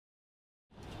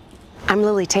I'm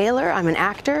Lili Taylor, I'm an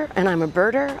actor and I'm a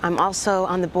birder. I'm also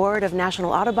on the board of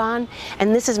National Audubon,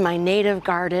 and this is my native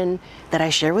garden that I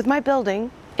share with my building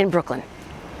in Brooklyn.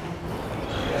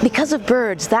 Because of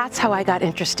birds, that's how I got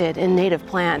interested in native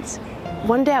plants.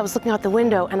 One day I was looking out the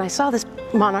window and I saw this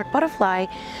monarch butterfly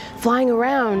flying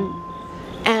around,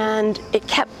 and it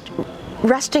kept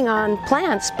resting on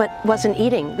plants but wasn't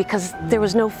eating because there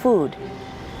was no food.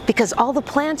 Because all the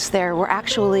plants there were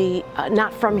actually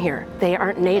not from here. They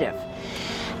aren't native.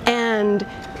 And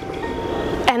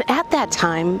at that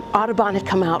time, Audubon had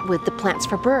come out with the plants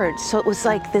for birds. So it was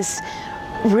like this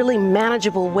really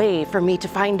manageable way for me to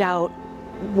find out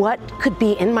what could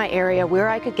be in my area, where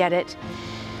I could get it.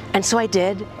 And so I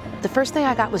did. The first thing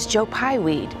I got was Joe Pye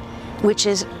weed, which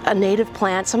is a native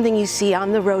plant, something you see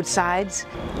on the roadsides.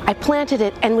 I planted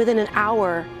it, and within an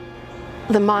hour,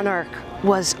 the monarch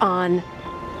was on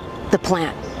the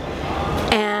plant.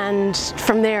 And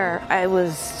from there, I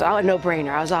was a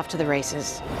no-brainer. I was off to the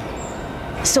races.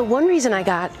 So one reason I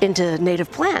got into native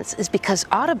plants is because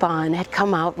Audubon had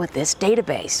come out with this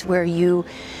database where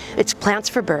it's plants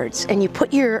for birds, and you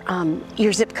put your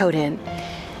zip code in,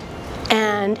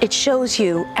 and it shows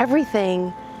you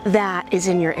everything that is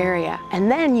in your area.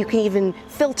 And then you can even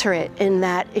filter it in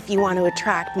that if you want to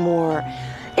attract more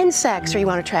insects, or you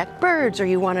want to attract birds, or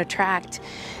you want to attract,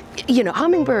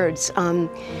 hummingbirds.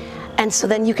 And so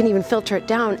then you can even filter it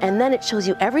down, and then it shows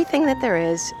you everything that there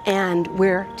is and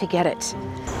where to get it.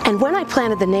 And when I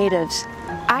planted the natives,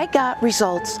 I got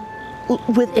results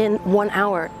within 1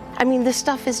 hour. I mean, this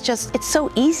stuff is it's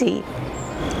so easy.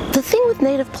 The thing with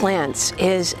native plants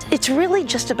is it's really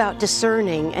just about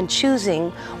discerning and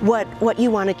choosing what you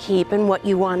want to keep and what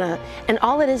you want to, and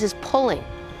all it is pulling.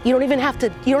 You don't have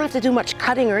to do much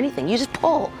cutting or anything. You just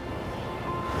pull.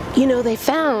 They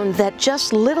found that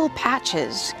just little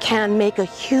patches can make a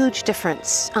huge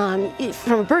difference.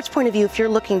 From a bird's point of view, if you're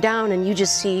looking down and you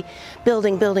just see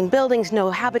buildings, no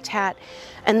habitat,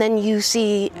 and then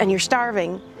and you're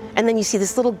starving, and then you see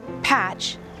this little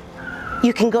patch,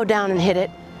 you can go down and hit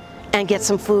it and get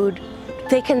some food.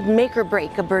 They can make or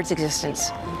break a bird's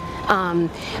existence.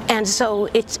 And so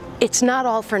it's not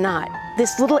all for naught.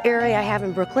 This little area I have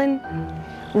in Brooklyn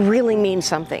really means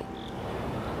something.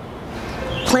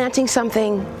 Planting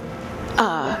something,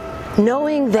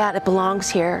 knowing that it belongs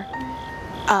here,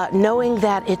 knowing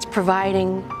that it's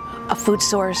providing a food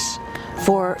source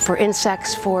for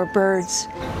insects, for birds,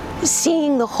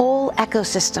 seeing the whole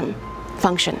ecosystem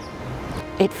function.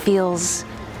 It feels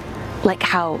like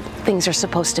how things are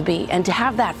supposed to be. And to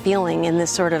have that feeling in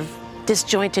this sort of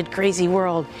disjointed, crazy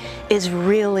world is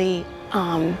really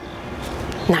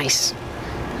nice.